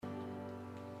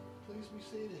Please be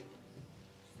seated.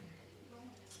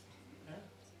 Huh?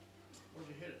 Where'd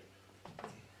you hit it?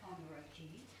 On the right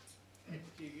key. Hit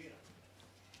the key again.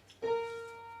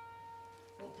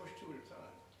 Don't push two at a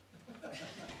time.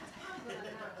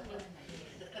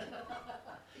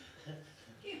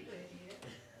 You idiot.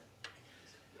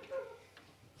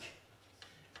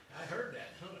 I heard that.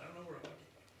 I don't know where it went.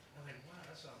 I'm like, wow,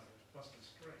 that sounded like it was busting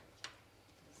string.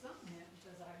 Something happened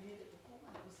because I hit it before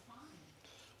and it was fine.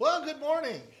 Well, good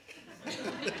morning. Not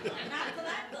for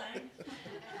that thing.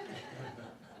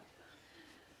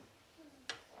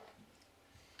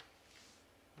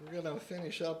 We're going to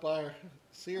finish up our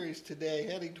series today,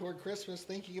 heading toward Christmas,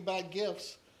 thinking about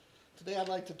gifts. Today I'd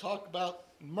like to talk about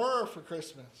myrrh for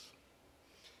Christmas.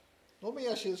 Let me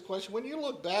ask you this question. When you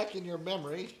look back in your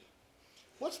memory,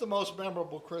 what's the most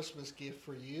memorable Christmas gift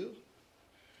for you?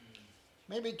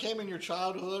 Maybe it came in your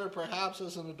childhood, or perhaps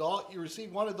as an adult you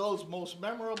received one of those most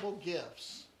memorable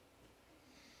gifts.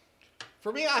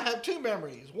 For me, I have two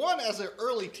memories, one as an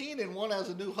early teen and one as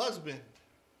a new husband.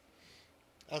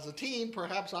 As a teen,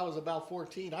 perhaps I was about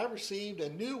 14, I received a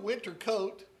new winter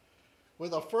coat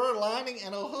with a fur lining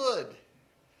and a hood.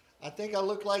 I think I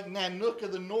looked like Nanook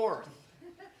of the North.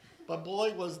 But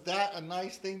boy, was that a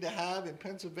nice thing to have in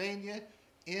Pennsylvania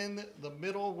in the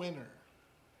middle of winter.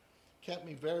 Kept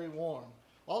me very warm.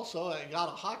 Also, I got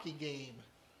a hockey game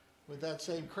with that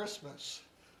same Christmas.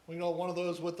 You know, one of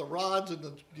those with the rods in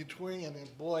the between,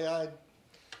 and boy,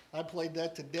 I played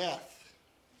that to death.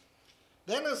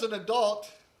 Then as an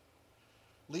adult,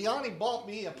 Leonie bought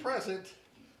me a present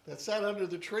that sat under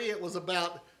the tree. It was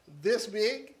about this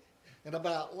big and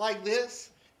about like this,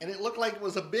 and it looked like it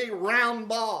was a big round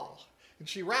ball, and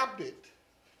she wrapped it.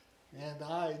 And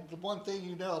the one thing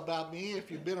you know about me, if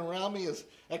you've been around me, is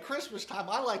at Christmas time,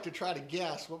 I like to try to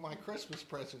guess what my Christmas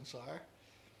presents are.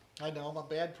 I know, I'm a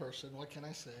bad person. What can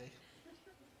I say?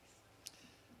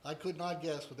 I could not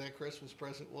guess what that Christmas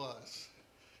present was.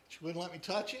 She wouldn't let me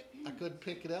touch it. I couldn't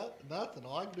pick it up. Nothing.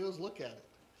 All I could do was look at it.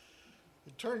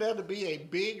 It turned out to be a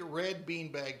big red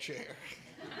beanbag chair.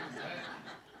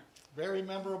 Very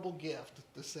memorable gift,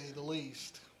 to say the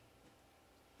least.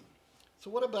 So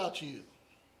what about you?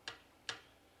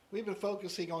 We've been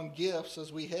focusing on gifts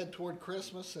as we head toward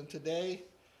Christmas, and today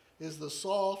is the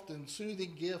soft and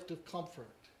soothing gift of comfort.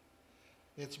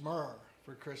 It's myrrh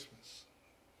for Christmas.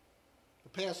 The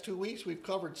past 2 weeks, we've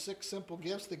covered 6 simple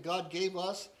gifts that God gave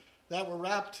us that were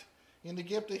wrapped in the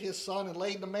gift of His Son and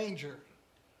laid in the manger.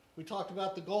 We talked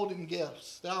about the golden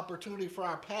gifts, the opportunity for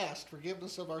our past,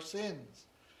 forgiveness of our sins,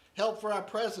 help for our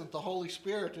present, the Holy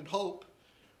Spirit, and hope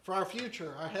for our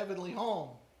future, our heavenly home.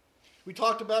 We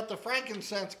talked about the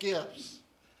frankincense gifts,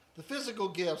 the physical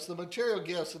gifts, the material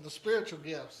gifts, and the spiritual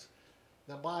gifts,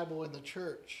 the Bible and the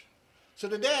church. So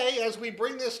today, as we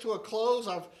bring this to a close,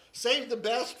 I've saved the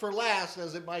best for last,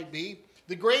 as it might be,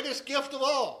 the greatest gift of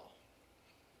all.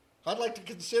 I'd like to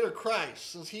consider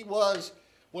Christ, since He was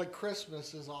what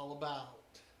Christmas is all about.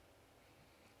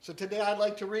 So today I'd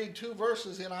like to read 2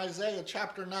 verses in Isaiah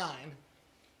chapter 9,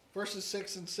 verses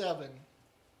 6 and 7.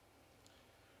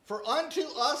 For unto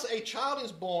us a child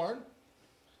is born,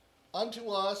 unto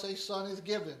us a son is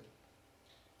given,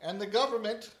 and the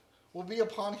government will be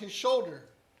upon His shoulder,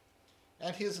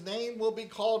 and His name will be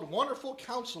called Wonderful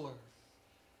Counselor,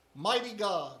 Mighty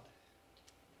God,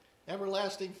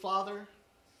 Everlasting Father,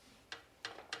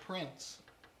 Prince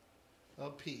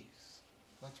of Peace.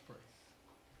 Let's pray.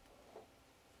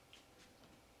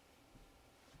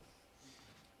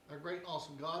 Our great and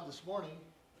awesome God, this morning,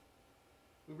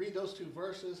 we read those 2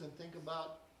 verses and think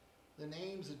about the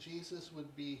names that Jesus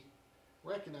would be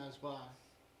recognized by.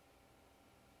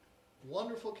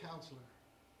 Wonderful Counselor,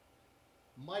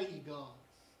 Mighty God,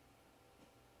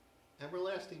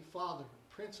 Everlasting Father,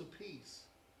 Prince of Peace.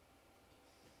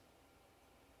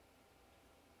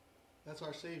 That's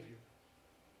our Savior.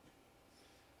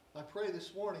 I pray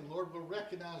this morning, Lord, we'll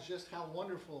recognize just how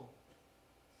wonderful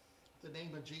the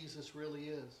name of Jesus really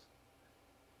is.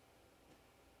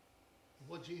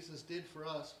 What Jesus did for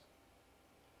us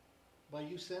by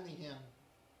you sending Him,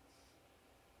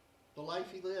 the life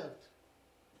He lived,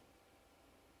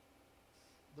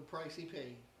 the price He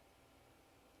paid.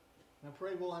 And I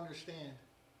pray we'll understand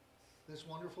this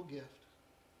wonderful gift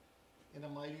in a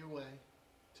mightier way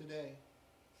today.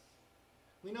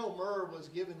 We know myrrh was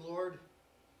given, Lord,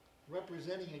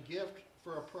 representing a gift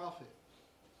for a prophet.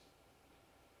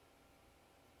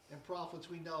 And prophets,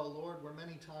 we know, Lord, were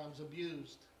many times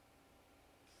abused.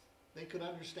 They could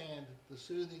understand the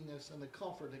soothingness and the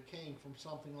comfort that came from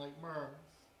something like myrrh,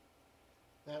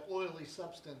 that oily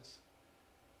substance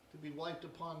to be wiped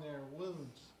upon their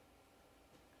wounds.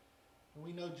 And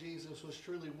we know Jesus was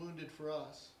truly wounded for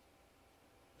us.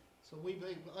 So we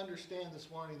may understand this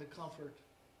morning the comfort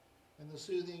and the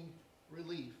soothing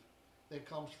relief that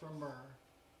comes from myrrh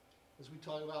as we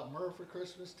talk about myrrh for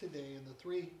Christmas today and the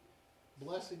three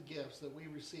blessed gifts that we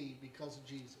receive because of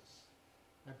Jesus.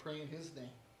 I pray in his name.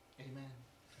 Amen.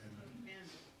 Amen.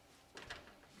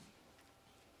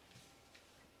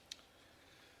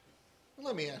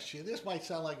 Let me ask you, this might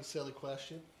sound like a silly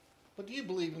question, but do you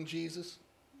believe in Jesus?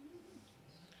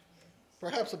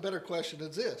 Perhaps a better question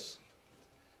is this.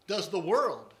 Does the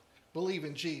world believe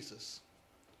in Jesus?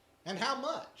 And how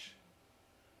much?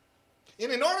 In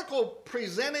an article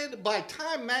presented by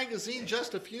Time magazine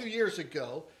just a few years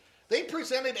ago, they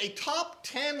presented a top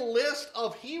 10 list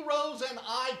of heroes and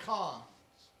icons.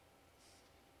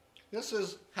 This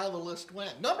is how the list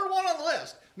went. Number 1 on the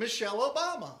list, Michelle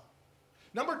Obama.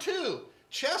 Number 2,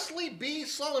 Chesley B.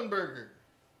 Sullenberger.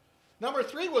 Number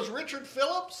 3 was Richard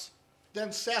Phillips,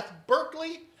 then Seth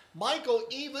Berkley, Michael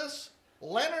Eavis,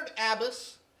 Leonard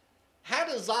Abbas,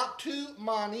 Hadizatu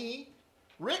Mani,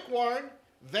 Rick Warren,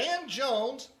 Van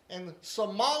Jones, and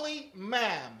Somali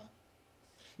Mam.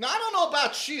 Now, I don't know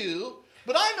about you,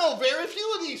 but I know very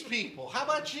few of these people. How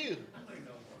about you?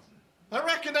 I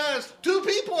recognize 2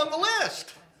 people on the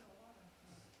list.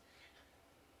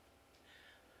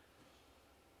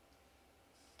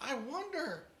 I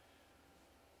wonder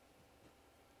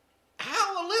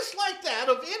how a list like that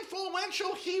of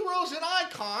influential heroes and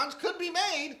icons could be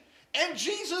made and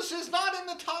Jesus is not in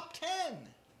the top 10.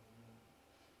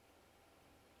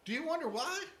 Do you wonder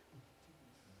why?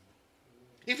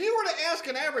 If you were to ask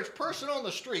an average person on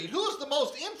the street, who is the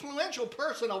most influential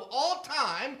person of all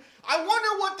time, I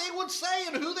wonder what they would say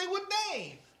and who they would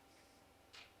name.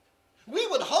 We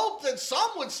would hope that some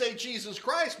would say Jesus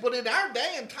Christ, but in our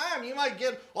day and time, you might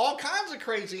get all kinds of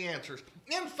crazy answers.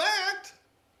 In fact,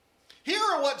 here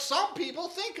are what some people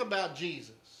think about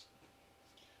Jesus.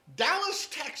 Dallas,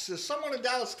 Texas, someone in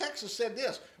Dallas, Texas said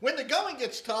this: when the going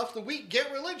gets tough, the weak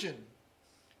get religion.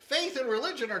 Faith and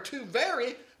religion are 2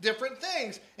 very different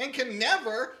things and can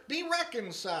never be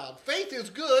reconciled. Faith is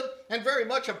good and very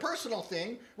much a personal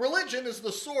thing. Religion is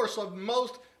the source of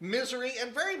most misery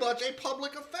and very much a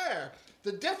public affair.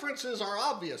 The differences are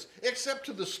obvious, except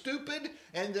to the stupid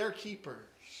and their keepers.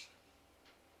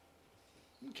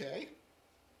 Okay.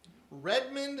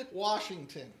 Redmond,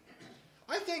 Washington.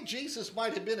 I think Jesus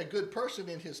might have been a good person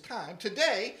in his time.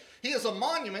 Today, he is a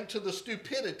monument to the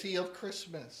stupidity of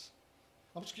Christmas.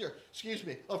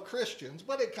 Of Christians,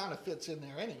 but it kind of fits in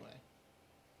there anyway.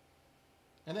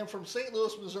 And then from St.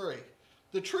 Louis, Missouri,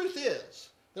 the truth is,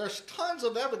 there's tons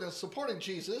of evidence supporting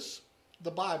Jesus,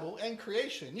 the Bible, and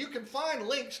creation. You can find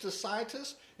links to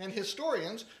scientists and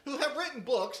historians who have written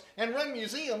books and run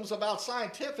museums about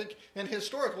scientific and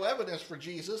historical evidence for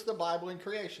Jesus, the Bible, and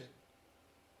creation.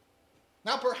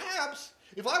 Now, perhaps,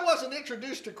 if I wasn't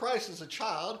introduced to Christ as a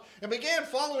child and began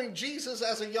following Jesus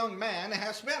as a young man and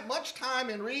have spent much time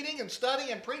in reading and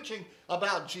studying and preaching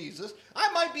about Jesus, I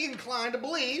might be inclined to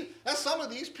believe, as some of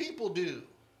these people do,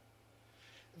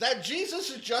 that Jesus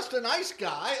is just a nice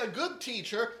guy, a good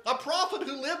teacher, a prophet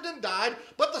who lived and died,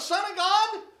 but the Son of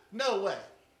God? No way.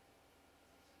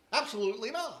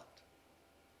 Absolutely not.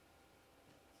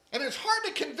 And it's hard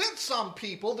to convince some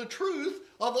people the truth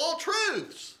of all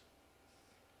truths.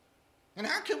 And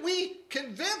how can we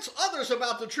convince others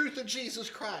about the truth of Jesus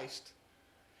Christ?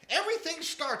 Everything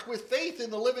starts with faith in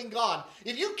the living God.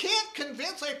 If you can't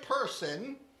convince a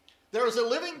person there is a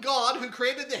living God who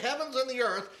created the heavens and the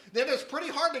earth, then it's pretty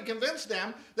hard to convince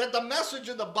them that the message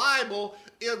of the Bible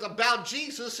is about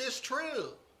Jesus is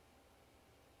true.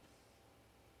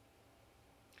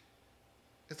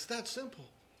 It's that simple.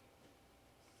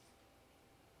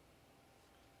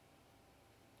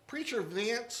 Preacher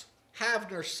Vance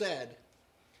Havner said,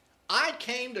 "I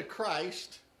came to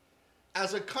Christ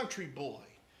as a country boy.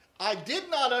 I did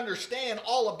not understand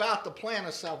all about the plan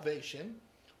of salvation.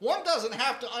 One doesn't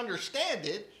have to understand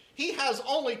it. He has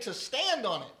only to stand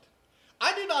on it.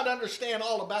 I do not understand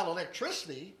all about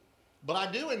electricity, but I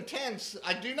do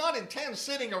not intend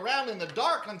sitting around in the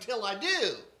dark until I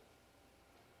do."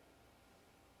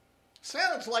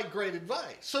 Sounds like great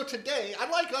advice. So today,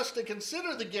 I'd like us to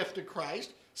consider the gift of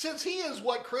Christ, since he is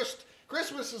what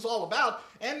Christmas is all about,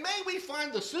 and may we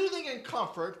find the soothing and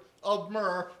comfort of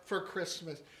myrrh for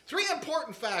Christmas. 3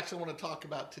 important facts I want to talk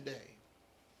about today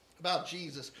about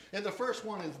Jesus. And the first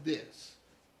one is this: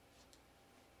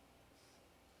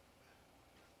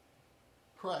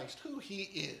 Christ, who he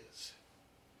is.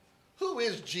 Who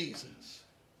is Jesus?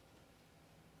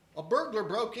 A burglar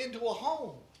broke into a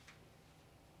home.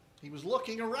 He was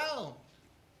looking around,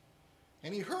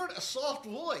 and he heard a soft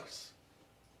voice.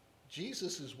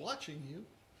 Jesus is watching you.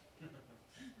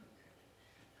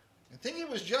 And thinking it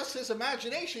was just his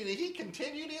imagination, and he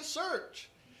continued his search.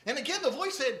 And again the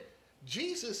voice said,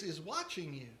 Jesus is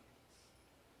watching you.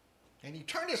 And he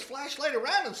turned his flashlight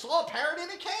around and saw a parrot in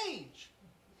a cage.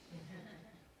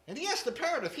 And he asked the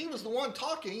parrot if he was the one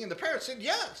talking, and the parrot said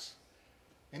yes.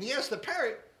 And he asked the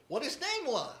parrot what his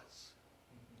name was.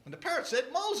 And the parrot said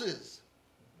Moses.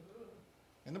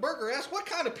 And the burglar asked what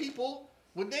kind of people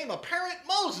would name a parrot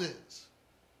Moses.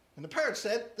 And the parrot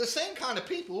said the same kind of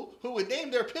people who would name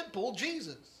their pit bull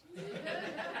Jesus.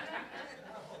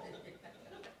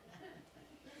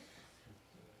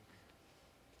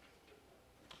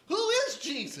 Who is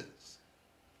Jesus?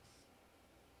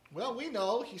 Well, we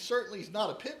know he certainly is not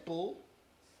a pit bull.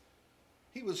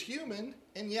 He was human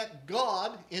and yet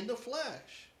God in the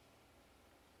flesh.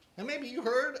 And maybe you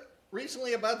heard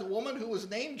recently about the woman who was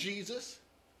named Jesus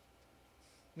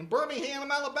in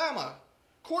Birmingham, Alabama.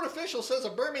 Court official says a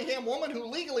Birmingham woman who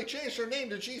legally changed her name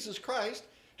to Jesus Christ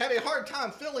had a hard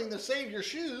time filling the Savior's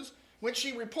shoes when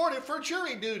she reported for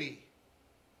jury duty.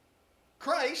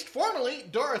 Christ, formerly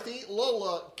Dorothy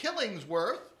Lola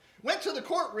Killingsworth, went to the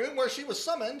courtroom where she was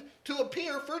summoned to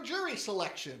appear for jury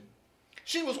selection.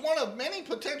 She was one of many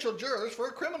potential jurors for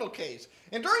a criminal case.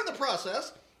 And during the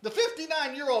process, the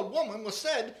 59-year-old woman was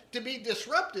said to be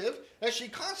disruptive as she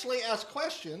constantly asked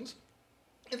questions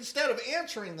instead of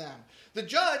answering them. The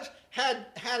judge had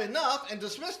had enough and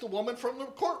dismissed the woman from the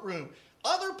courtroom.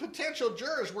 Other potential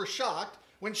jurors were shocked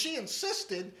when she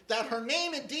insisted that her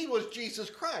name indeed was Jesus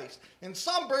Christ, and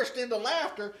some burst into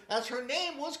laughter as her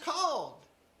name was called.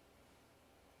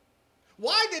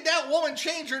 Why did that woman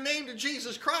change her name to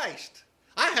Jesus Christ?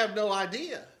 I have no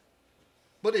idea.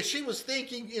 But if she was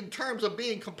thinking in terms of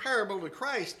being comparable to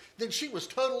Christ, then she was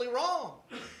totally wrong.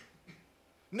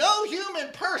 No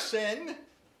human person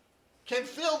can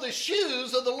fill the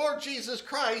shoes of the Lord Jesus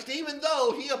Christ, even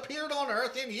though he appeared on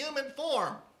earth in human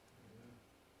form.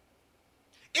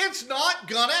 It's not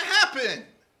gonna happen.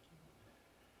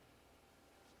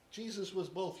 Jesus was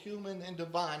both human and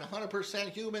divine, 100%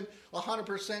 human,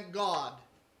 100% God.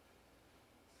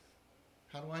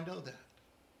 How do I know that?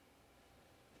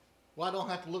 Well, I don't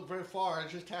have to look very far. I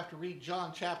just have to read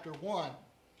John chapter 1.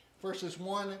 Verses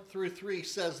 1 through 3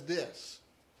 says this.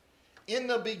 In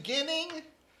the beginning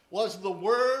was the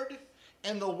Word,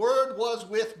 and the Word was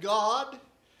with God,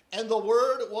 and the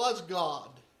Word was God.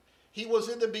 He was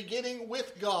in the beginning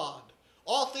with God.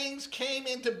 All things came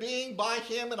into being by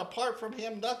him, and apart from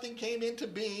him, nothing came into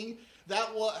being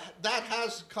that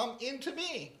has come into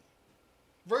being.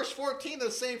 Verse 14 of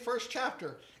the same first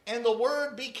chapter. And the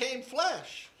Word became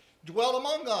flesh, dwelt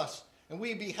among us, and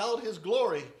we beheld his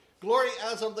glory. Glory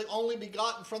as of the only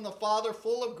begotten from the Father,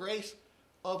 full of grace,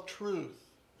 of truth.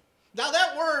 Now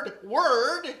that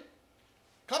word,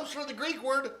 comes from the Greek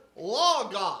word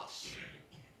logos.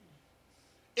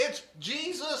 It's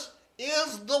Jesus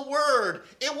is the Word.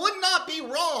 It would not be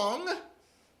wrong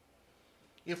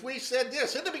if we said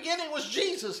this. In the beginning was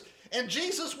Jesus, and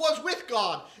Jesus was with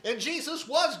God, and Jesus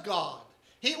was God.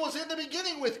 He was in the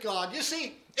beginning with God. You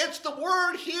see, it's the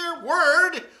word here,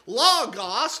 word,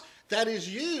 logos, that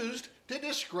is used to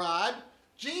describe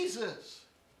Jesus.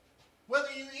 Whether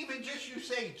you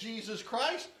say Jesus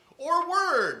Christ or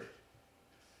Word.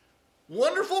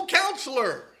 Wonderful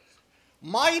Counselor,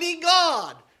 Mighty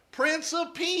God, Prince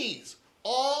of Peace,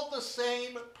 all the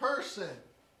same person.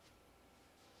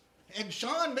 And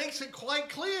John makes it quite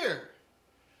clear.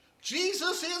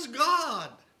 Jesus is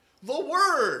God, the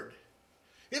Word.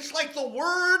 It's like the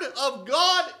Word of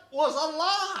God was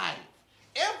alive.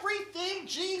 Everything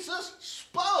Jesus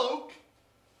spoke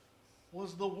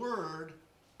was the Word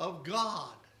of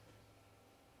God.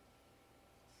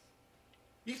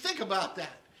 You think about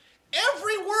that.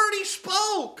 Every word he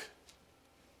spoke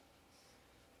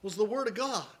was the Word of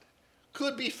God.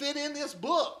 Could be fit in this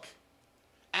book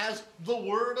as the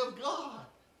Word of God.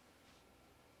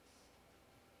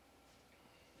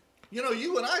 You know,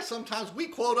 you and I sometimes, we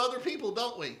quote other people,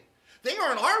 don't we? They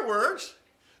aren't our words.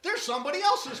 They're somebody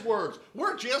else's words.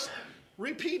 We're just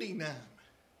repeating them.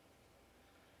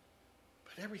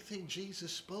 But everything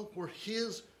Jesus spoke were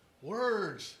his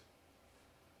words.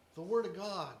 The Word of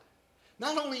God.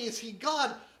 Not only is he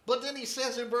God, but then he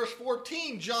says in verse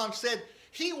 14, John said,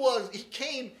 he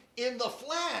came in the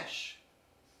flesh.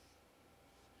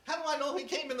 How do I know he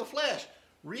came in the flesh?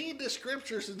 Read the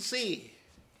scriptures and see.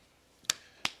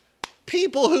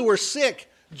 People who were sick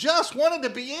just wanted to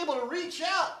be able to reach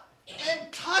out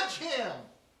and touch him.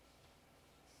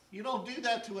 You don't do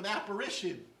that to an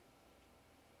apparition.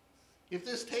 If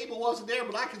this table wasn't there,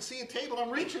 but I can see a table, I'm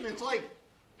reaching, it's like,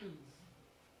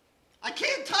 I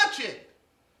can't touch it.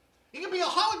 It can be a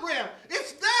hologram.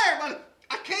 It's there, but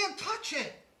I can't touch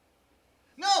it.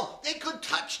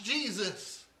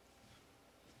 Jesus.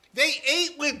 They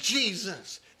ate with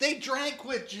Jesus. They drank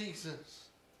with Jesus.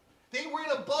 They were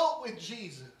in a boat with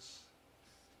Jesus.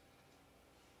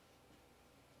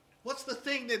 What's the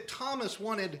thing that Thomas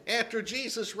wanted after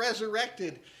Jesus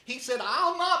resurrected? He said,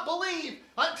 I'll not believe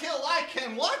until I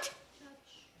can what?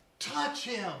 Touch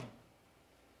him.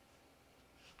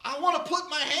 I want to put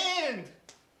my hand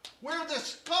where the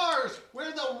scars,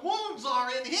 where the wounds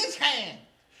are in his hand,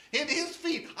 in his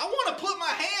feet. I want to put my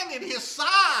hand in his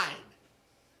side,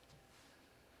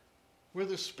 where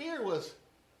the spear was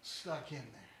stuck in there.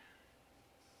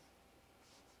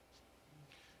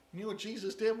 You know what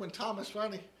Jesus did when Thomas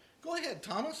finally... Go ahead,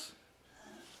 Thomas.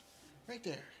 Right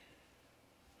there.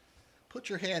 Put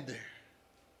your hand there.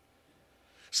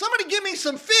 Somebody give me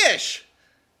some fish.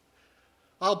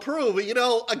 I'll prove it. You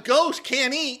know, a ghost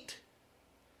can't eat.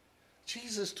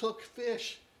 Jesus took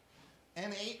fish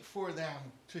and ate for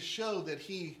them to show that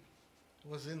he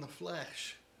was in the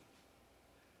flesh.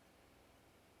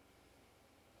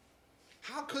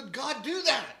 How could God do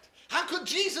that? How could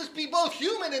Jesus be both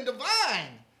human and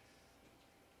divine?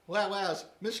 Well, as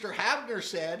Mr. Havner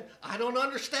said, I don't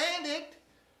understand it,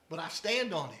 but I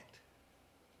stand on it.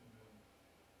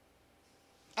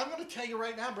 I'm going to tell you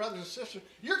right now, brothers and sisters,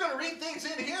 you're going to read things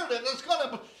in here that is going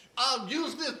to, I'll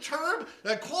use this term,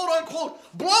 quote unquote,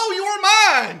 blow your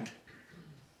mind.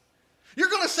 You're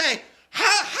going to say,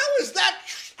 how is that,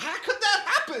 how could that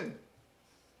happen?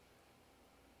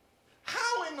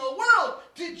 How in the world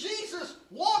did Jesus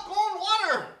walk on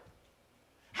water?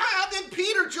 How did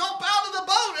Peter jump out of the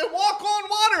boat and walk on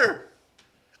water?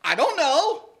 I don't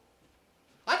know.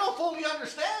 I don't fully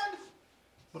understand,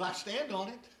 but I stand on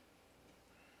it.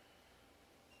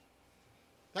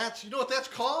 You know what that's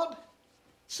called?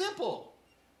 Simple.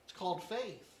 It's called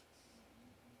faith.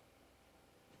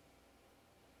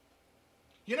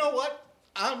 You know what?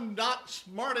 I'm not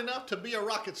smart enough to be a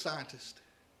rocket scientist.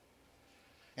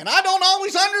 And I don't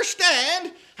always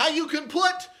understand how you can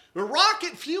put the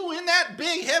rocket fuel in that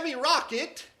big heavy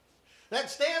rocket that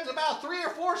stands about 3 or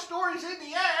 4 stories in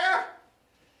the air,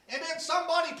 and then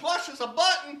somebody pushes a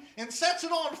button and sets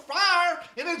it on fire,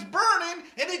 and it's burning,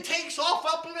 and it takes off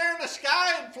up in there in the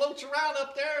sky and floats around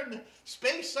up there in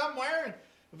space somewhere, and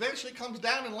eventually comes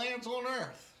down and lands on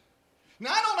Earth.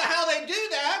 Now, I don't know how they do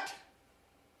that,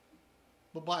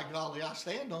 but by golly, I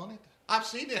stand on it. I've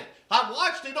seen it. I've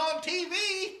watched it on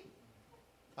TV.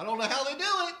 I don't know how they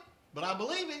do it, but I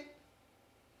believe it.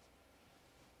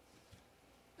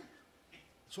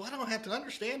 So I don't have to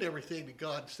understand everything that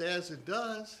God says and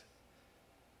does,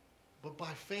 but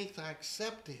by faith I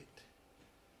accept it.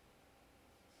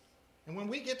 And when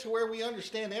we get to where we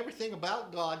understand everything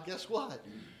about God, guess what?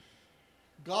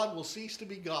 God will cease to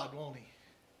be God, won't he?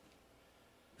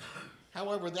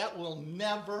 However, that will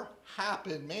never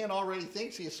happen. Man already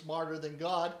thinks he is smarter than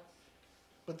God,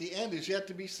 but the end is yet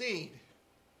to be seen.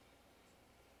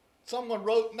 Someone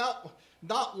wrote, not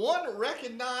one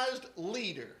recognized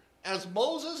leader, as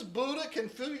Moses, Buddha,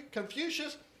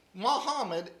 Confucius,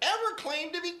 Muhammad, ever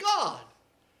claimed to be God.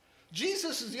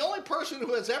 Jesus is the only person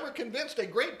who has ever convinced a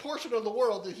great portion of the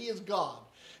world that he is God.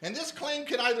 And this claim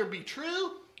can either be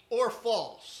true or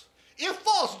false. If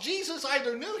false, Jesus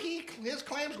either knew his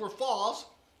claims were false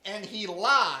and he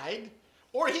lied,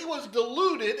 or he was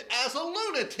deluded as a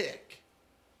lunatic.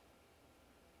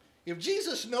 If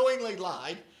Jesus knowingly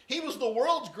lied, he was the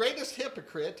world's greatest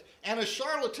hypocrite and a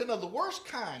charlatan of the worst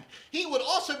kind. He would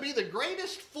also be the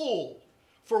greatest fool,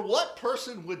 for what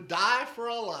person would die for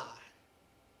a lie?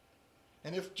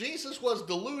 And if Jesus was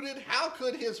deluded, how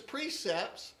could his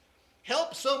precepts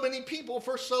help so many people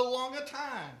for so long a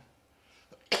time?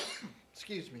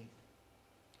 Excuse me.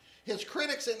 His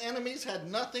critics and enemies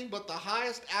had nothing but the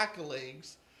highest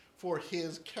accolades for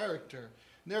his character.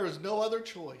 There is no other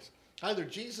choice. Either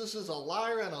Jesus is a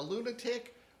liar and a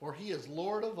lunatic, or he is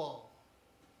Lord of all.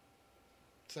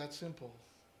 It's that simple.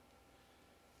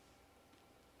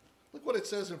 Look what it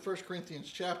says in 1 Corinthians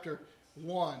chapter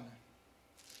 1.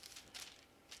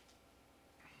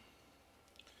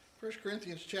 1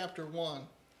 Corinthians chapter 1,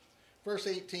 verse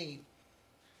 18.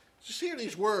 Just hear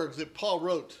these words that Paul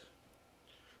wrote.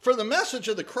 For the message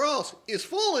of the cross is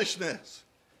foolishness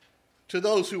to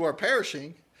those who are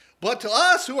perishing, but to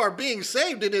us who are being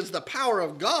saved it is the power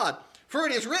of God. For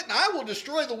it is written, I will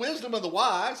destroy the wisdom of the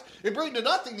wise and bring to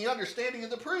nothing the understanding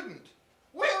of the prudent.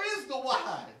 Where is the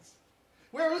wise?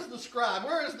 Where is the scribe?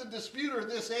 Where is the disputer of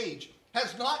this age?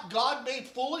 Has not God made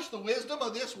foolish the wisdom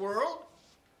of this world?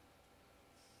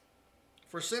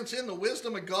 For since in the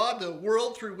wisdom of God, the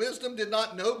world through wisdom did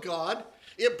not know God,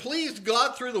 it pleased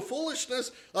God through the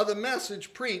foolishness of the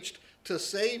message preached to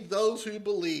save those who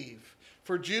believe.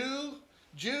 For Jew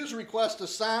Jews request a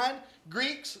sign.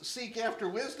 Greeks seek after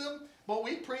wisdom. But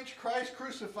we preach Christ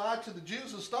crucified, to the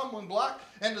Jews a stumbling block,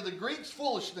 and to the Greeks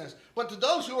foolishness. But to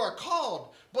those who are called,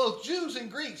 both Jews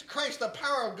and Greeks, Christ the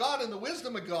power of God and the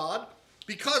wisdom of God,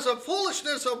 because the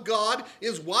foolishness of God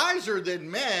is wiser than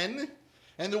men,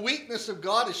 and the weakness of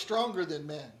God is stronger than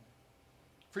men.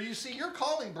 For you see, your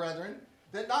calling, brethren,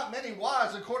 that not many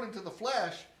wise according to the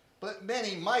flesh, but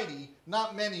many mighty,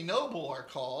 not many noble are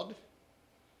called.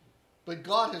 But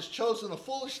God has chosen the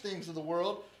foolish things of the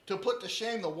world to put to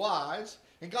shame the wise,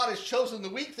 and God has chosen the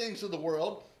weak things of the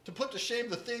world to put to shame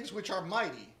the things which are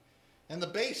mighty, and the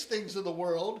base things of the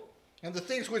world, and the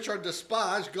things which are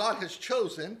despised God has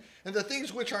chosen, and the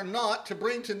things which are not, to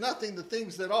bring to nothing the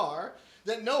things that are,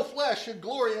 that no flesh should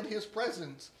glory in his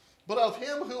presence, but of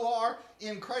him who are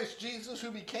in Christ Jesus,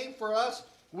 who became for us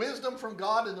wisdom from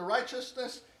God, and the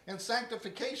righteousness and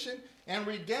sanctification and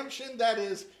redemption, that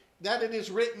it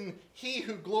is written, he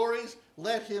who glories,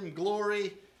 let him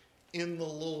glory in the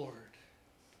Lord.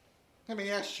 Let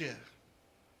me ask you,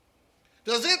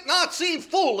 does it not seem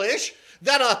foolish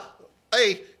that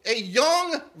a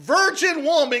young virgin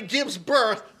woman gives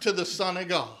birth to the Son of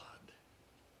God?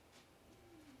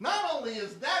 Not only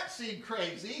is that seem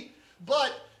crazy,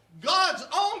 but God's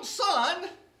own Son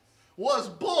was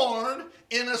born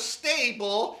in a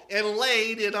stable and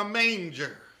laid in a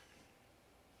manger.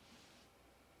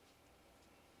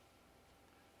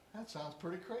 That sounds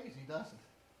pretty crazy, doesn't it?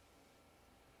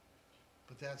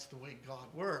 But that's the way God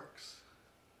works.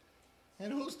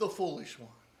 And who's the foolish one?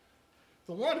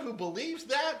 The one who believes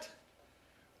that,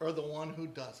 or the one who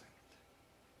doesn't?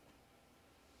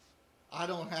 I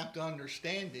don't have to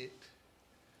understand it,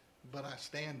 but I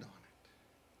stand on it.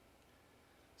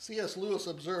 C.S. Lewis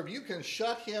observed, you can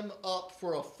shut him up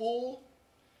for a fool,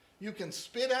 you can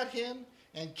spit at him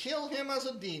and kill him as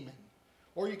a demon,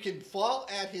 or you can fall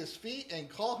at his feet and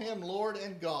call him Lord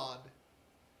and God.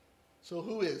 So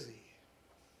who is he?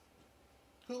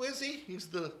 Who is he? He's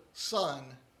the Son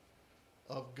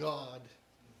of God,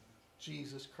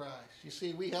 Jesus Christ. You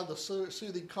see, we have the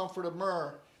soothing comfort of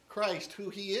Myrrh, Christ, who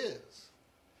he is.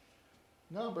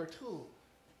 Number two,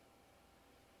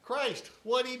 Christ,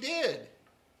 what he did.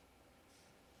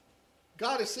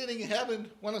 God is sitting in heaven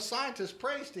when a scientist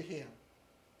prays to him.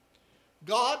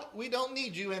 God, we don't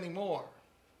need you anymore.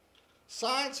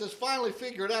 Science has finally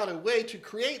figured out a way to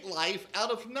create life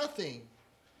out of nothing.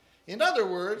 In other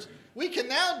words, we can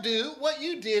now do what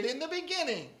you did in the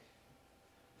beginning.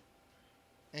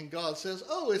 And God says,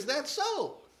 oh, is that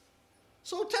so?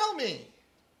 So tell me.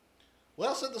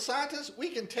 Well, said the scientist, we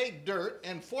can take dirt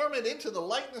and form it into the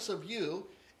likeness of you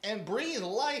and breathe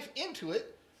life into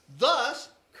it, thus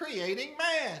creating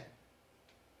man.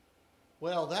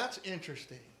 Well, that's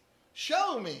interesting.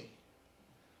 Show me.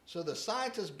 So the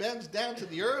scientist bends down to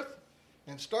the earth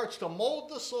and starts to mold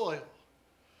the soil.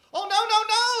 Oh,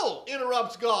 no,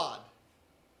 interrupts God.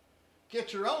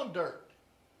 Get your own dirt.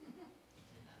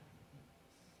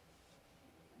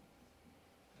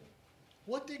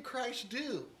 What did Christ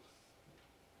do?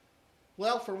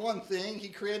 Well, for one thing, he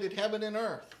created heaven and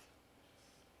earth.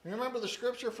 Remember the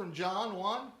scripture from John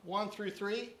 1 through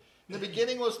 3? In the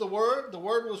beginning was the Word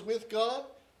was with God,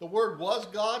 the Word was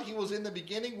God, he was in the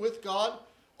beginning with God.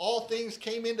 All things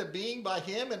came into being by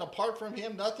him, and apart from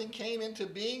him, nothing came into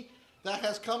being that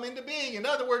has come into being. In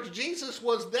other words, Jesus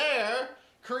was there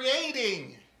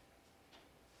creating.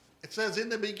 It says in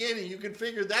the beginning, you can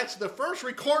figure that's the first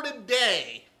recorded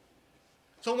day.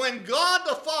 So when God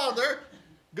the Father,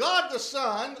 God the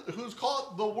Son, who's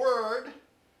called the Word,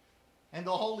 and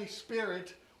the Holy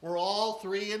Spirit were all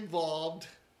three involved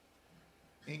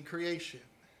in creation.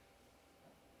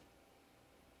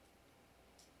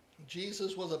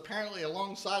 Jesus was apparently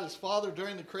alongside his Father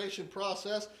during the creation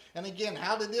process. And again,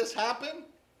 how did this happen?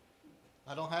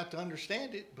 I don't have to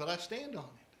understand it, but I stand on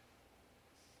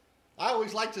it. I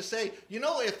always like to say,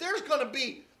 if there's going to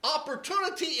be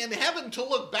opportunity in heaven to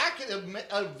look back at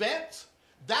events,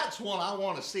 that's one I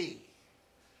want to see.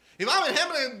 If I'm in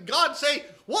heaven and God say,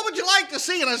 what would you like to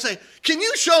see? And I say, can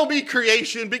you show me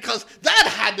creation? Because that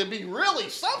had to be really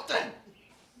something.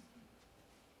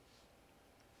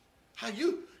 How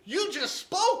you just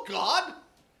spoke, God, and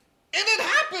it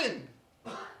happened.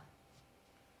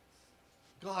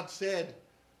 God said,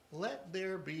 let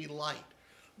there be light.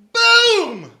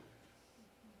 Boom!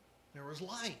 There was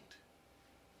light.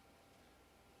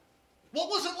 What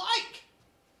was it like?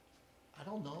 I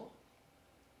don't know.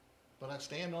 But I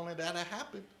stand on it that it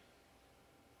happened.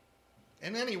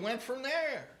 And then he went from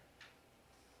there.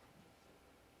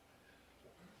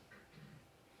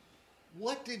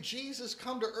 What did Jesus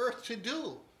come to earth to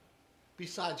do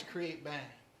besides create man?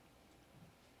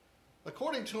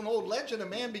 According to an old legend, a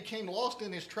man became lost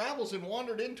in his travels and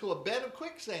wandered into a bed of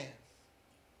quicksand.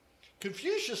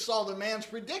 Confucius saw the man's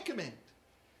predicament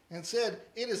and said,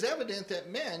 "It is evident that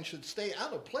men should stay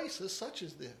out of places such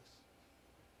as this."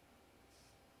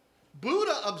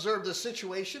 Buddha observed the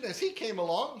situation as he came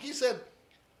along. He said,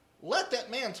 "Let that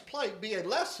man's plight be a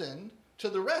lesson to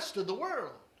the rest of the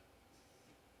world."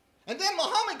 And then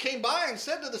Muhammad came by and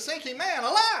said to the sinking man,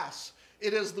 "Alas,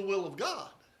 it is the will of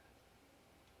God."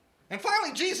 And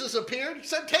finally Jesus appeared. He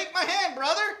said, "Take my hand,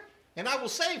 brother, and I will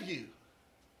save you."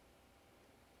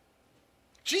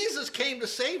 Jesus came to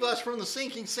save us from the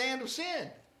sinking sand of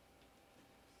sin.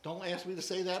 Don't ask me to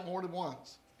say that more than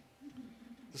once.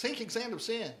 The sinking sand of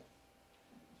sin.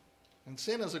 And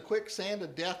sin is a quicksand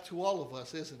of death to all of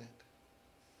us, isn't it?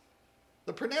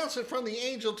 The pronouncement from the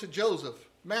angel to Joseph,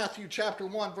 Matthew chapter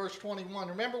 1, verse 21.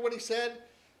 Remember what he said?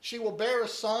 "She will bear a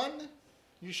son.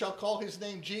 You shall call his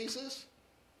name Jesus,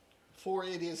 for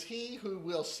it is he who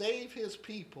will save his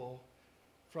people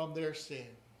from their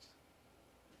sins."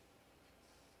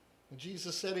 And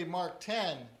Jesus said in Mark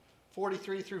 10,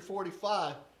 43 through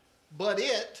 45, but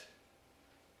it,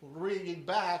 reading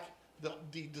back,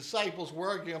 the disciples were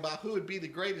arguing about who would be the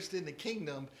greatest in the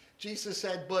kingdom. Jesus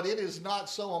said, "But it is not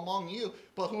so among you,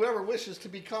 but whoever wishes to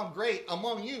become great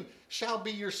among you shall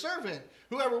be your servant.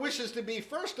 Whoever wishes to be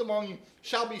first among you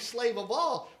shall be slave of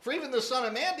all. For even the Son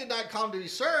of Man did not come to be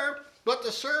served, but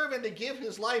to serve and to give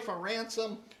his life a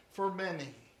ransom for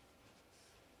many."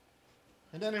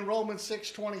 And then in Romans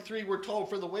 6:23, we're told,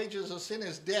 "For the wages of sin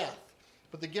is death,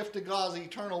 but the gift of God is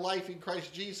eternal life in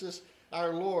Christ Jesus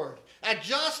our Lord." At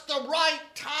just the right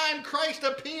time, Christ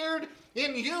appeared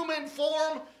in human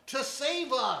form to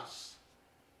save us.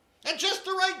 At just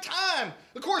the right time.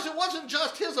 Of course, it wasn't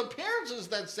just his appearances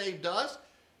that saved us.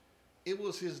 It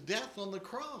was his death on the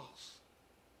cross.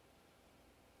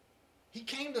 He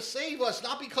came to save us,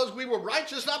 not because we were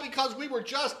righteous, not because we were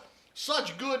just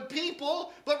such good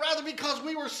people, but rather because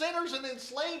we were sinners and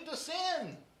enslaved to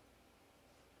sin.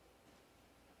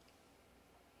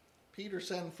 Peter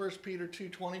said in 1 Peter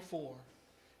 2:24,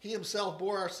 "He himself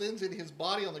bore our sins in his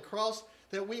body on the cross,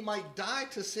 that we might die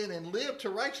to sin and live to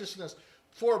righteousness.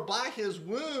 For by his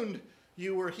wound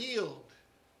you were healed."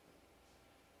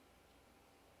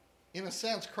 In a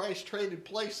sense, Christ traded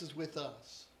places with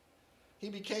us. He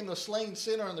became the slain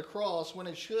sinner on the cross when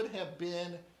it should have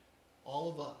been all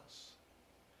of us.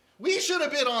 We should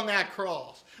have been on that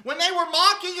cross. When they were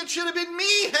mocking, it should have been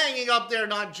me hanging up there,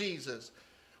 not Jesus.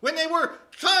 When they were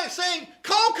saying,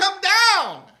 come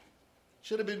down, it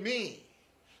should have been me.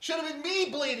 It should have been me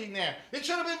bleeding there. It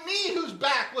should have been me whose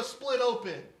back was split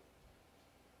open.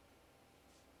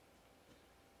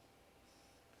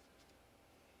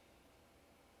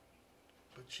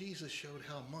 But Jesus showed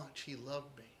how much he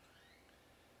loved me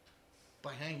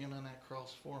by hanging on that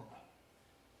cross for me,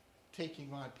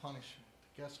 taking my punishment.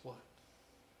 Guess what?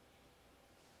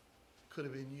 Could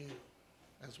have been you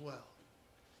as well.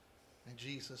 And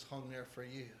Jesus hung there for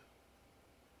you.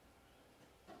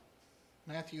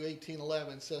 Matthew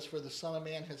 18:11 says, "For the Son of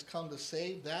Man has come to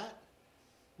save that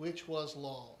which was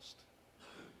lost."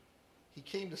 He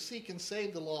came to seek and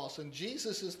save the lost. And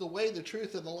Jesus is the way, the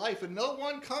truth, and the life. And no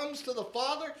one comes to the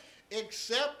Father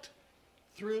except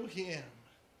through him.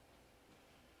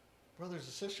 Brothers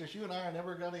and sisters, you and I are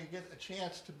never going to get a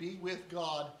chance to be with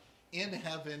God in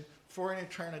heaven for an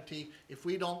eternity if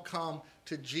we don't come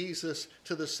to Jesus,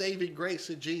 to the saving grace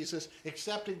of Jesus,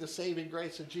 accepting the saving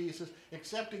grace of Jesus,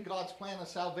 accepting God's plan of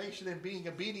salvation and being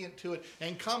obedient to it,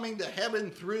 and coming to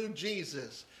heaven through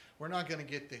Jesus. We're not going to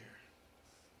get there.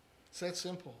 It's that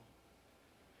simple.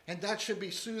 And that should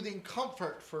be soothing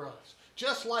comfort for us,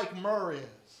 just like myrrh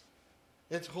is.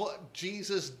 It's what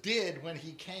Jesus did when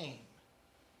he came.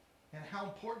 And how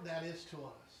important that is to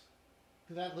us,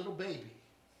 to that little baby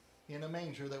in a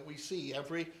manger that we see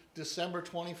every December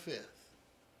 25th.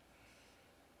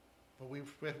 But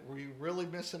we're really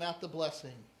missing out the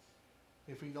blessing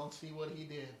if we don't see what he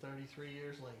did 33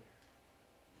 years later.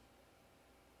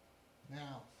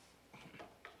 Now,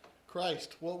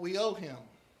 Christ, what we owe him.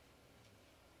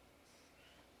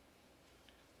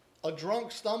 A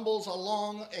drunk stumbles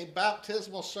along a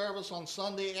baptismal service on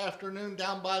Sunday afternoon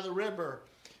down by the river,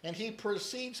 and he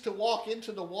proceeds to walk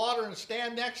into the water and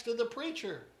stand next to the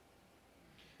preacher.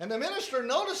 And the minister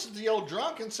notices the old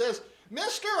drunk and says,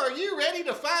 "Mister, are you ready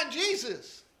to find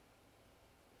Jesus?"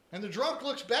 And the drunk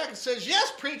looks back and says,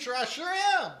 "Yes, preacher, I sure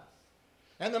am."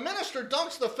 And the minister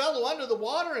dunks the fellow under the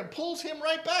water and pulls him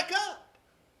right back up.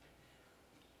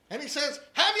 And he says,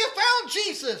 "Have you found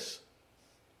Jesus?"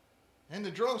 And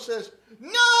the drunk says,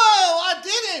 "No, I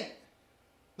didn't."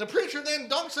 The preacher then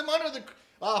dunks him under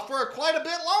for quite a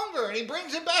bit longer, and he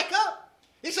brings him back up.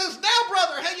 He says, now,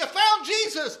 brother, have you found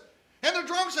Jesus? And the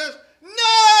drunk says, no,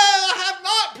 I have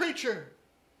not, preacher.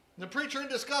 And the preacher in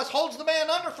disgust holds the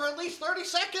man under for at least 30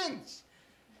 seconds.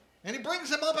 And he brings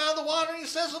him up out of the water, and he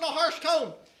says in a harsh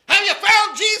tone, have you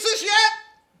found Jesus yet?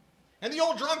 And the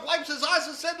old drunk wipes his eyes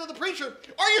and said to the preacher,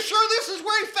 are you sure this is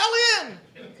where he fell in?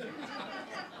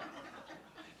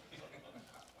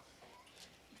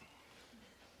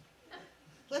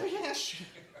 Let me ask you,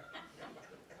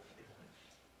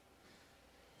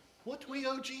 what do we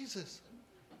owe Jesus?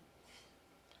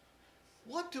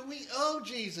 What do we owe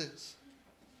Jesus?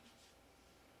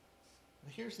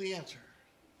 And here's the answer.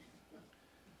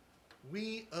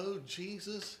 We owe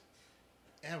Jesus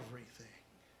everything.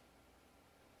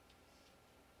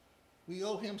 We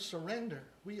owe him surrender.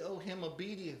 We owe him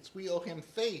obedience. We owe him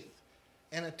faith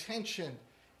and attention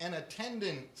and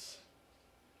attendance.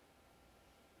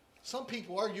 Some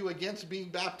people argue against being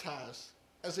baptized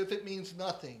as if it means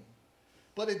nothing.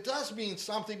 But it does mean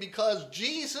something because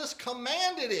Jesus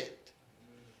commanded it.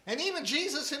 And even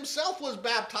Jesus himself was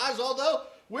baptized, although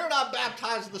we're not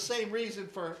baptized the same reason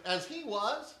as he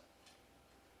was.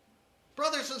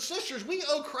 Brothers and sisters, we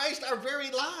owe Christ our very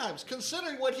lives,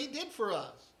 considering what he did for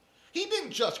us. He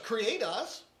didn't just create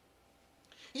us.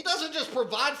 He doesn't just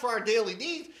provide for our daily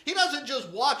needs. He doesn't just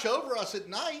watch over us at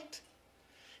night.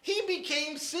 He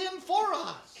became sin for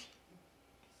us.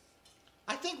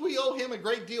 I think we owe him a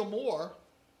great deal more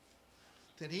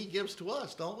than he gives to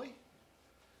us, don't we?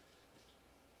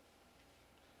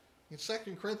 In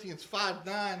 2 Corinthians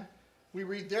 5:9, we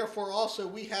read, therefore also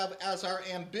we have as our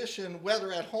ambition,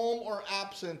 whether at home or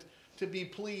absent, to be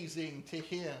pleasing to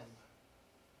him.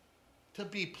 To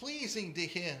be pleasing to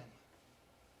him.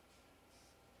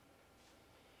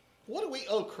 What do we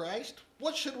owe Christ?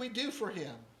 What should we do for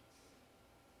him?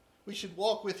 We should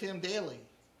walk with him daily.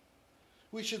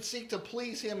 We should seek to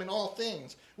please him in all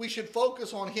things. We should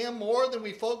focus on him more than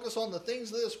we focus on the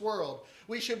things of this world.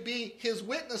 We should be his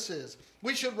witnesses.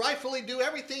 We should rightfully do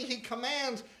everything he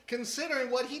commands,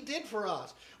 considering what he did for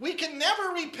us. We can never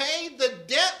repay the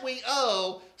debt we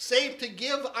owe, save to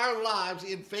give our lives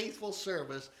in faithful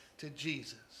service to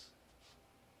Jesus.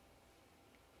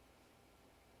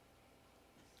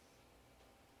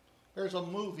 There's a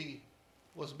movie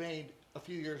was made a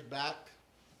few years back.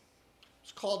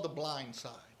 It's called The Blind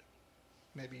Side.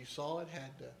 Maybe you saw it.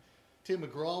 Had Tim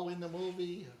McGraw in the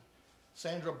movie,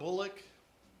 Sandra Bullock.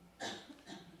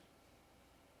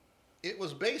 It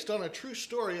was based on a true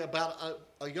story about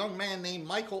a young man named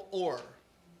Michael Orr.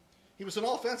 He was an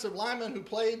offensive lineman who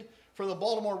played for the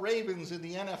Baltimore Ravens in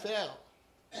the NFL.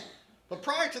 But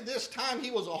prior to this time,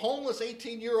 he was a homeless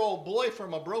 18-year-old boy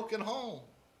from a broken home.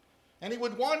 And he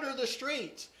would wander the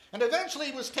streets. And eventually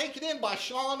he was taken in by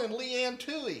Sean and Leanne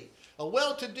Toohey, a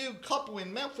well-to-do couple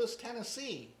in Memphis,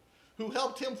 Tennessee, who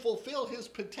helped him fulfill his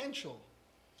potential.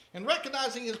 And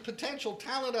recognizing his potential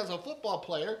talent as a football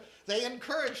player, they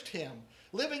encouraged him.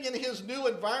 Living in his new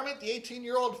environment, the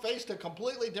 18-year-old faced a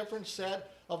completely different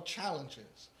set of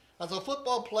challenges. As a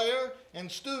football player and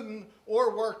student,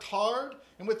 Orr worked hard,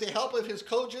 and with the help of his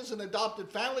coaches and adopted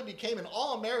family, became an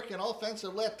All-American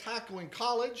offensive left tackle in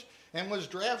college and was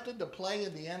drafted to play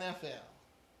in the NFL.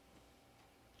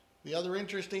 The other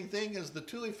interesting thing is the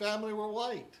Toohey family were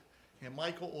white, and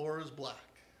Michael Orr is black.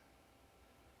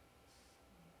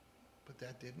 But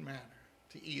that didn't matter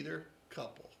to either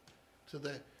couple, to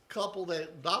the couple that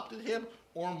adopted him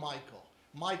or Michael.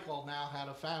 Michael now had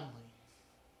a family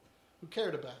who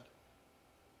cared about him.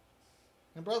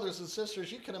 And brothers and sisters,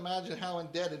 you can imagine how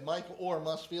indebted Michael Orr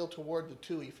must feel toward the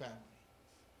Toohey family.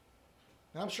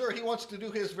 And I'm sure he wants to do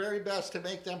his very best to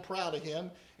make them proud of him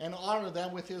and honor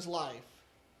them with his life.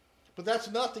 But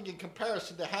that's nothing in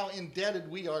comparison to how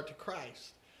indebted we are to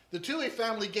Christ. The Toohey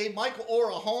family gave Michael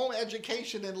Orr a home,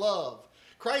 education, and love.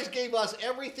 Christ gave us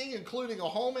everything, including a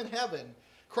home in heaven.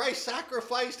 Christ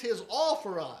sacrificed his all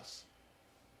for us.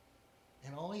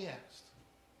 And all he asked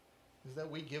is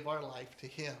that we give our life to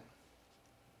him.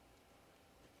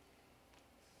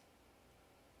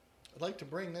 I'd like to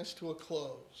bring this to a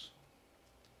close.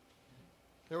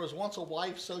 There was once a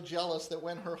wife so jealous that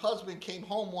when her husband came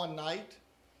home one night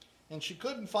and she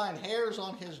couldn't find hairs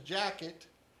on his jacket,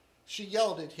 she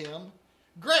yelled at him,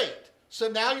 "Great, so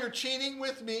now you're cheating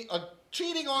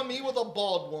on me with a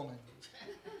bald woman."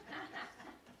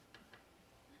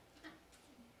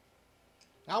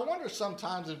 Now, I wonder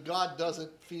sometimes if God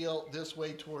doesn't feel this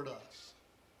way toward us.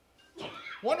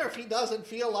 Wonder if he doesn't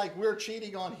feel like we're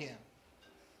cheating on him.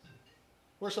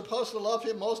 We're supposed to love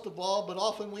him most of all, but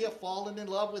often we have fallen in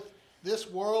love with this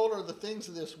world or the things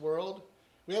of this world.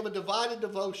 We have a divided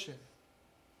devotion.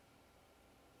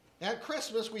 At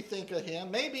Christmas, we think of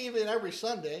him, maybe even every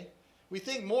Sunday. We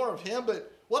think more of him,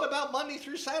 but what about Monday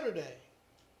through Saturday?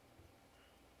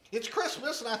 It's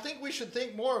Christmas, and I think we should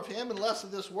think more of him and less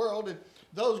of this world, and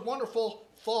those wonderful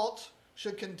thoughts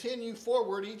should continue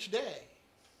forward each day.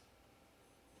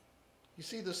 You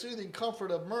see, the soothing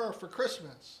comfort of myrrh for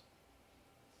Christmas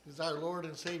is our Lord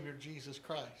and Savior, Jesus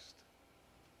Christ.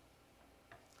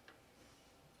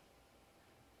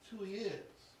 It's who he is.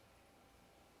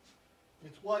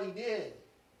 It's what he did.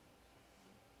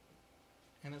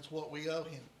 And it's what we owe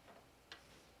him.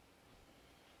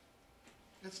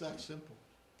 It's that simple.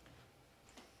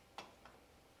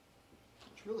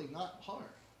 It's really not hard.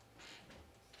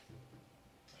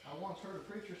 I once heard a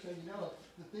preacher say,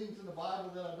 the things in the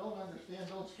Bible that I don't understand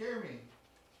don't scare me.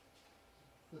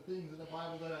 The things in the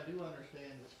Bible that I do understand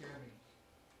that scare me.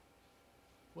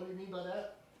 What do you mean by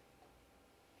that?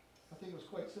 I think it was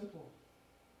quite simple.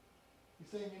 He's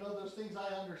saying, those things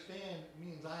I understand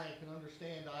means I can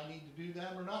understand I need to do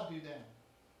them or not do them.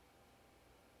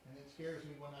 And it scares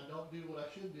me when I don't do what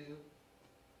I should do.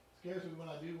 It scares me when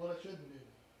I do what I shouldn't do.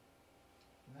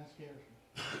 And that scares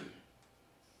me.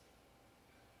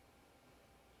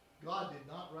 God did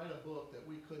not write a book that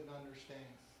we couldn't understand.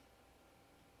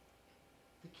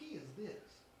 The key is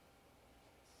this.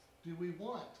 Do we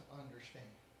want to understand?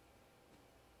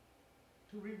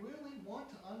 Do we really want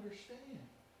to understand?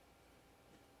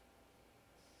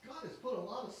 God has put a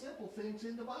lot of simple things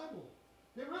in the Bible.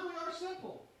 They really are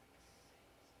simple.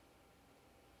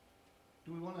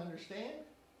 Do we want to understand?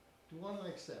 Do we want to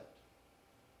accept?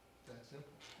 It's that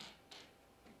simple.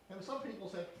 And some people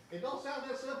say, it don't sound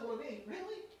that simple to me.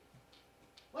 Really?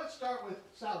 Let's start with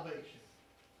salvation.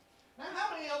 Now,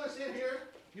 how many of us in here,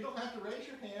 you don't have to raise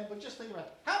your hand, but just think about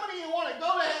it. How many of you want to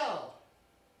go to hell?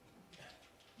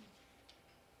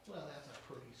 Well, that's a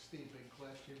pretty stupid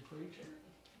question, preacher.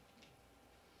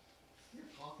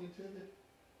 You're talking to the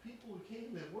people who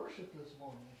came to worship this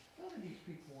morning. None of these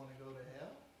people want to go to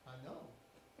hell. I know.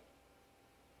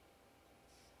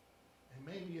 And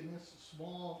maybe in this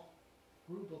small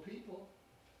group of people,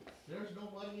 there's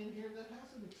nobody in here that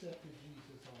hasn't accepted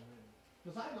Jesus already.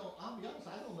 Because I'll be honest,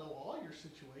 I don't know all your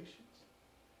situations.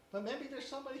 But maybe there's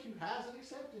somebody who hasn't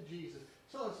accepted Jesus.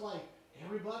 So it's like,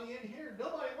 everybody in here,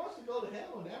 nobody wants to go to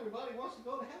hell, and everybody wants to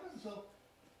go to heaven.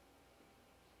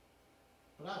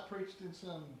 But I've preached in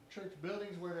some church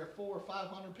buildings where there are 400 or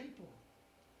 500 people.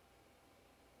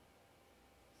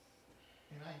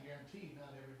 And I guarantee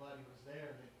not everybody was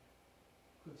there that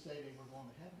could say they were going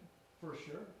to heaven, for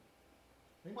sure.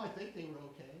 They might think they were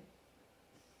okay.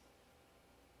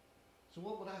 So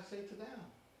what would I say to them?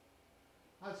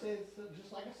 I'd say, it's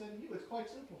just like I said to you, it's quite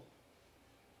simple.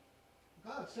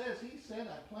 God says he sent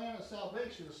a plan of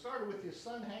salvation. It started with his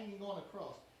son hanging on a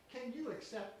cross. Can you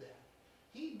accept that?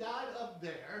 He died up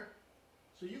there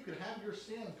so you could have your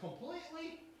sin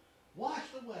completely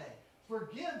washed away,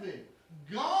 forgiven,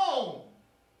 gone.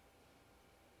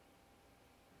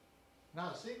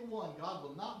 Not a single one. God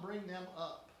will not bring them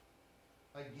up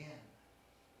again.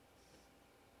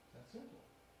 That's simple.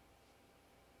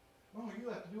 Oh, you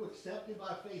have to do accept it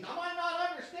by faith. I might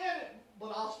not understand it, but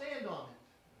I'll stand on it.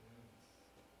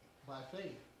 By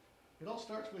faith. It all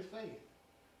starts with faith.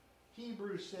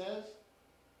 Hebrews says,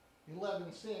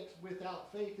 11:6,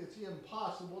 without faith it's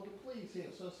impossible to please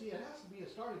him. So see, it has to be a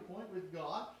starting point with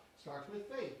God. It starts with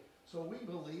faith. So we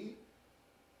believe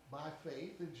by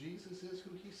faith that Jesus is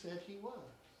who he said he was.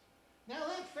 Now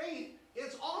that faith,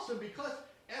 it's awesome because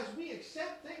as we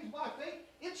accept things by faith,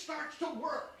 it starts to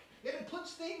work. And it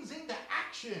puts things into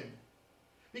action.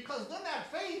 Because then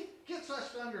that faith gets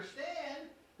us to understand,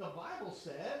 the Bible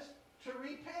says, to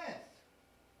repent.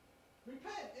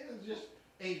 Repent is just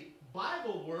a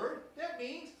Bible word that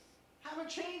means have a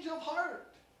change of heart.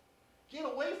 Get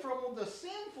away from the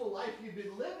sinful life you've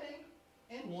been living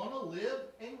and want to live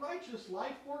a righteous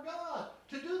life for God.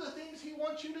 To do the things he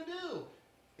wants you to do.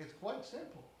 It's quite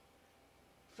simple.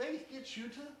 Faith gets you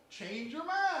to change your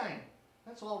mind.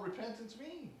 That's all repentance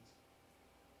means.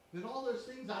 That all those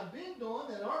things I've been doing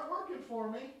that aren't working for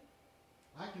me,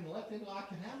 I can let them go. I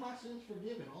can have my sins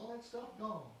forgiven. All that stuff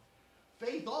gone.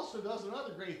 Faith also does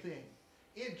another great thing.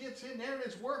 It gets in there and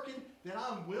it's working that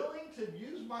I'm willing to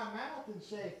use my mouth and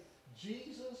say,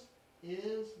 Jesus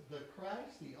is the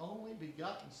Christ, the only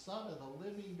begotten Son of the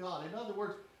living God. In other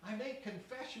words, I make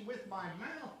confession with my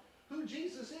mouth who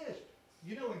Jesus is.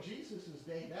 In Jesus'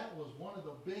 day, that was one of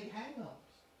the big hang-ups.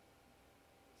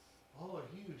 Oh,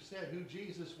 if you said who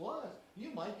Jesus was,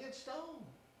 you might get stoned.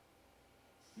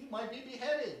 You might be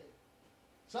beheaded.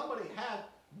 Somebody had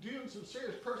doing some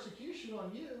serious persecution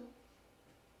on you.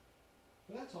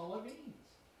 But that's all it means.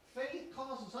 faith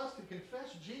causes us to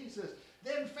confess Jesus,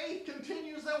 then faith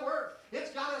continues the work.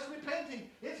 It's got us repenting.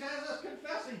 It has us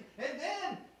confessing. And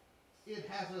then it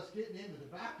has us getting into the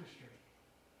baptistry,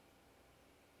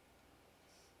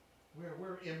 where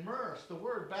we're immersed. The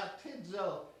word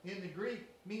baptizo in the Greek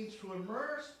means to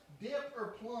immerse, dip,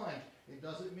 or plunge. It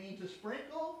doesn't mean to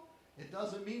sprinkle. It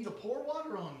doesn't mean to pour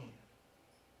water on you.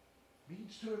 It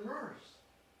means to immerse.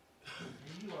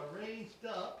 And you are raised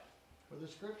up, for the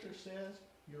scripture says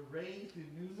you're raised in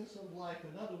newness of life.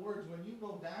 In other words, when you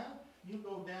go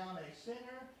down a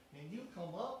sinner, and you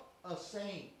come up a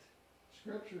saint.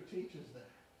 Scripture teaches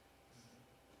that.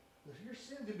 If your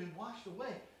sins have been washed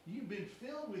away, you've been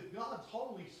filled with God's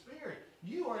Holy Spirit.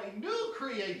 You are a new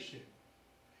creation.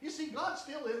 You see, God's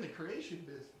still in the creation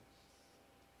business.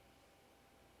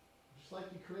 Just like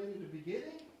He created the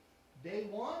beginning, day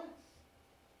one,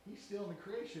 He's still in the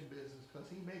creation business because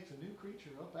He makes a new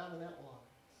creature up out of that water.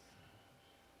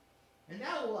 And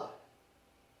now what?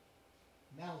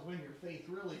 Now is when your faith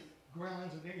really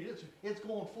grinds in there. It's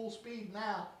going full speed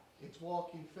now. It's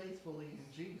walking faithfully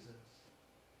in Jesus.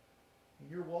 And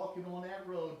you're walking on that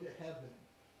road to heaven.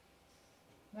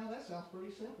 Now that sounds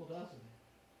pretty simple, doesn't it?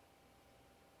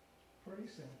 Pretty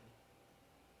simple.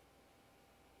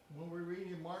 When we read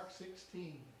in Mark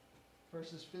 16,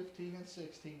 verses 15 and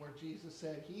 16, where Jesus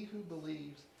said, "He who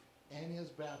believes and is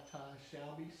baptized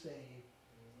shall be saved,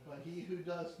 but he who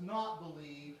does not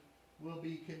believe will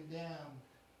be condemned."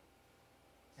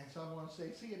 And someone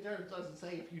say, see, it there doesn't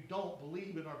say if you don't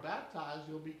believe and are baptized,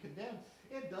 you'll be condemned.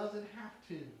 It doesn't have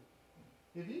to.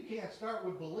 If you can't start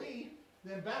with belief,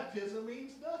 then baptism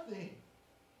means nothing.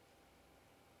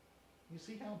 You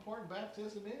see how important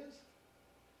baptism is?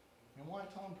 And why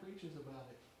Tom preaches about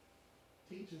it,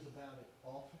 teaches about it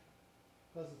often?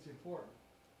 Because it's important.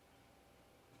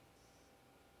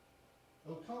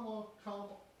 Oh, come,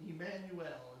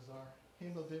 Emmanuel is our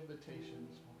hymn of invitation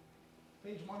this morning.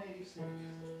 Page 186.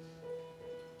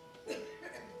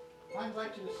 I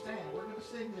invite you to stand. We're going to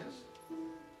sing this.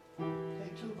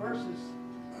 Take 2 verses.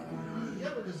 You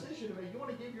have a decision to make. You want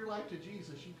to give your life to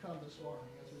Jesus, you come this morning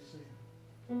as we sing.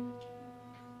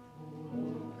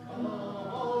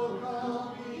 Oh,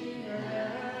 come, Emmanuel,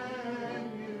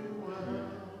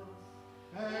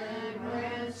 and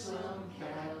ransom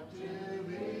captive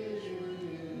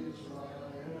Israel,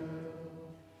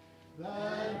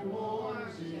 that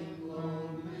mourns in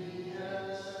lonely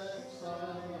exile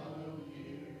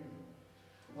here,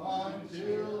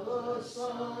 until the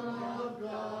Son of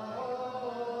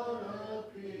God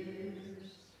appears.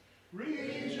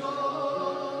 Rejoice,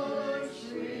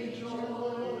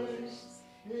 rejoice,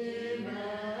 Emmanuel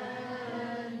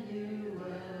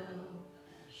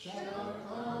shall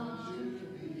come to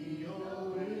thee, O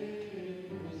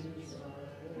Israel.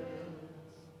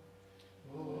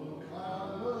 O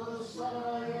come,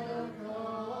 Messiah,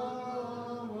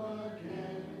 come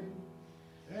again,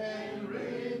 and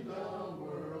rid the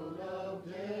world of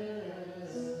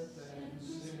death and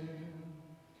sin.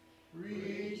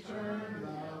 Return,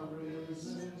 thou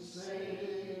risen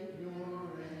Savior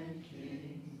and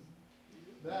King,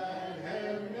 that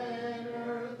heaven and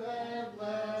earth at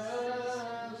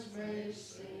last may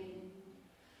sing.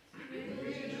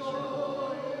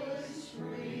 Rejoice,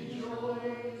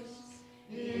 rejoice,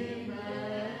 Emmanuel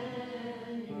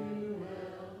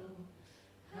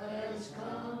has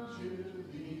come to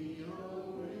thee, O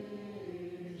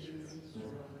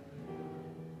Israel.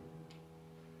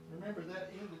 Remember, that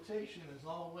invitation is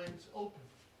always open.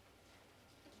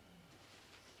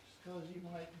 Just because you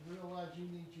might realize you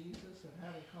need Jesus and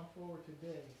have him come forward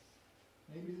today.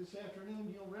 Maybe this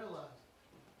afternoon you'll realize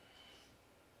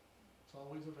it's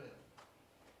always available.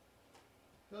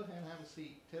 Go ahead and have a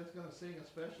seat. Ted's going to sing a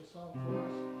special song for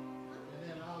us. And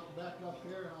then I'll back up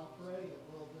here and I'll pray and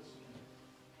we'll just...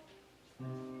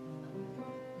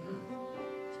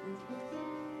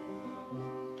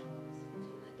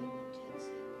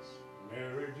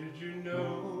 Mary, did you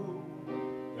know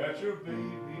that your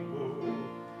baby boy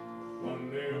one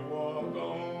day walk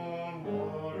on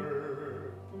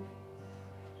water?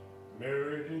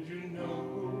 Mary, did you know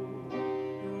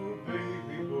your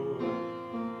baby boy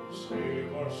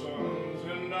save our sons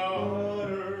and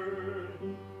daughters?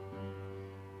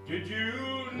 Did you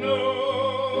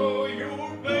know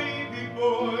your baby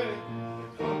boy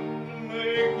come to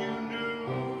make you new?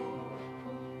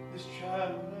 This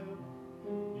child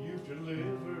you've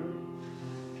delivered,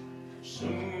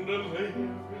 soon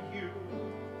deliver you.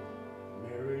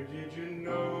 Mary, did you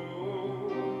know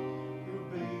your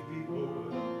baby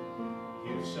boy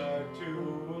gives sight to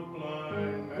a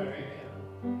blind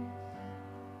man?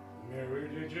 Mary,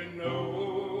 did you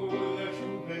know that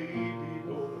your baby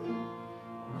boy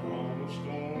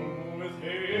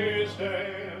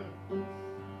sand.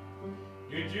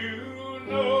 Did you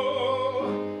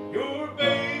know your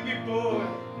baby boy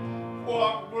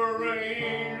walked where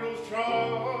angels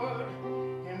trod?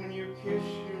 And when you kiss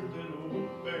your little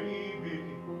baby,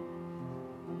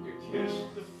 you kiss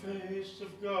the face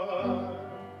of God.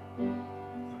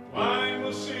 The blind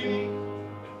will see,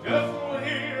 the deaf will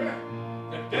hear,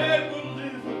 the dead will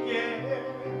live again.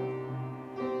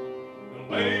 The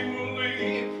lame will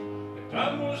leap, the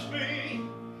dumb will speak,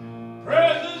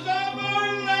 praises of our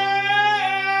Lamb.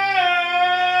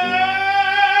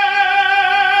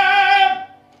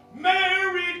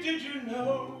 Mary, did you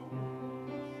know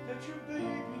that your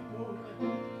baby boy,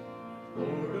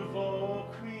 Lord of all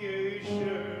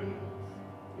creation?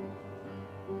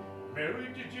 Mary,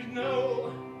 did you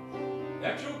know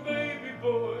that your baby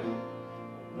boy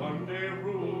one day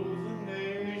rule the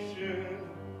nation?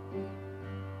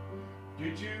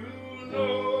 Did you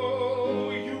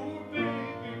know your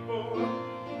baby boy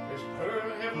is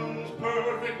heaven's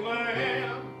perfect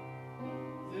lamb?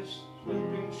 This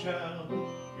sleeping child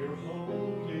you're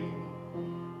holding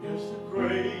is the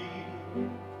great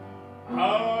I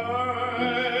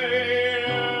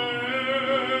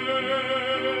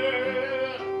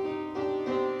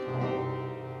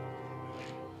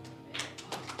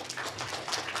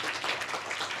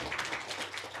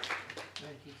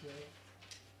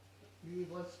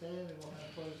Let's stand and we'll have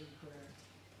closing prayer.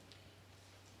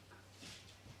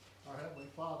 Our Heavenly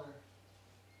Father,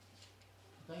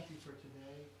 thank you for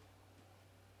today.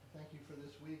 Thank you for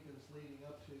this week that's leading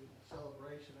up to the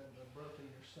celebration of the birth of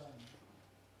your Son.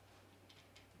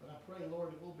 But I pray,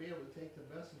 Lord, that we'll be able to take the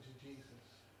message of Jesus.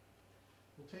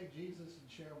 We'll take Jesus and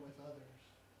share him with others.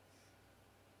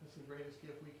 It's the greatest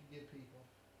gift we can give people.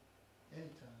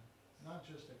 Anytime. Not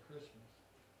just at Christmas.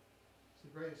 It's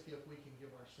the greatest gift we can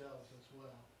give ourselves as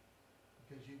well,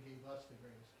 because you gave us the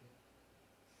greatest gift.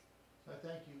 So I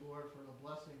thank you, Lord, for the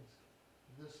blessings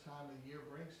this time of the year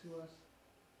brings to us,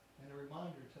 and a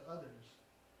reminder to others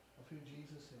of who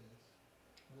Jesus is.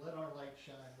 And let our light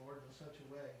shine, Lord, in such a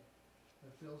way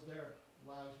that fills their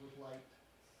lives with light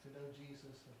to know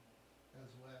Jesus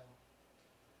as well.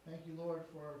 Thank you, Lord,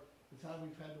 for the time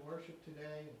we've had to worship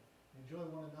today, and enjoy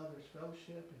one another's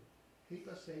fellowship, and keep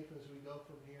us safe as we go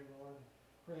from here, Lord.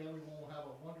 Pray everyone will have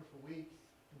a wonderful week.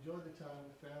 Enjoy the time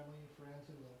with family, friends,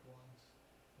 and loved ones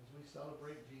as we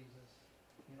celebrate Jesus.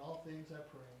 In all things I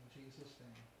pray in Jesus'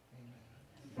 name.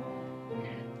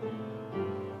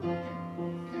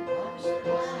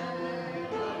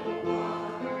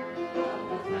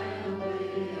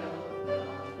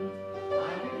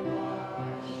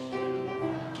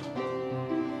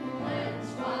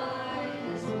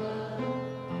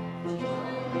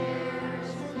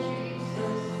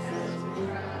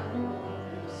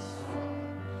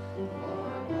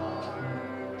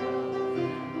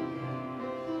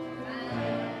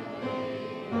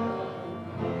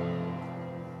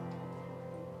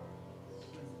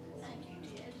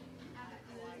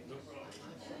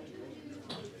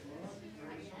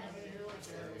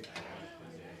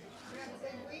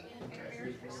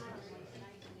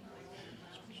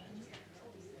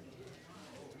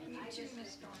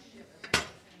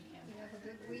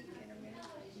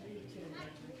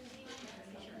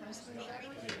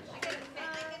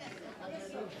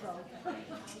 I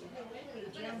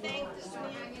gotta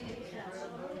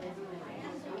thank the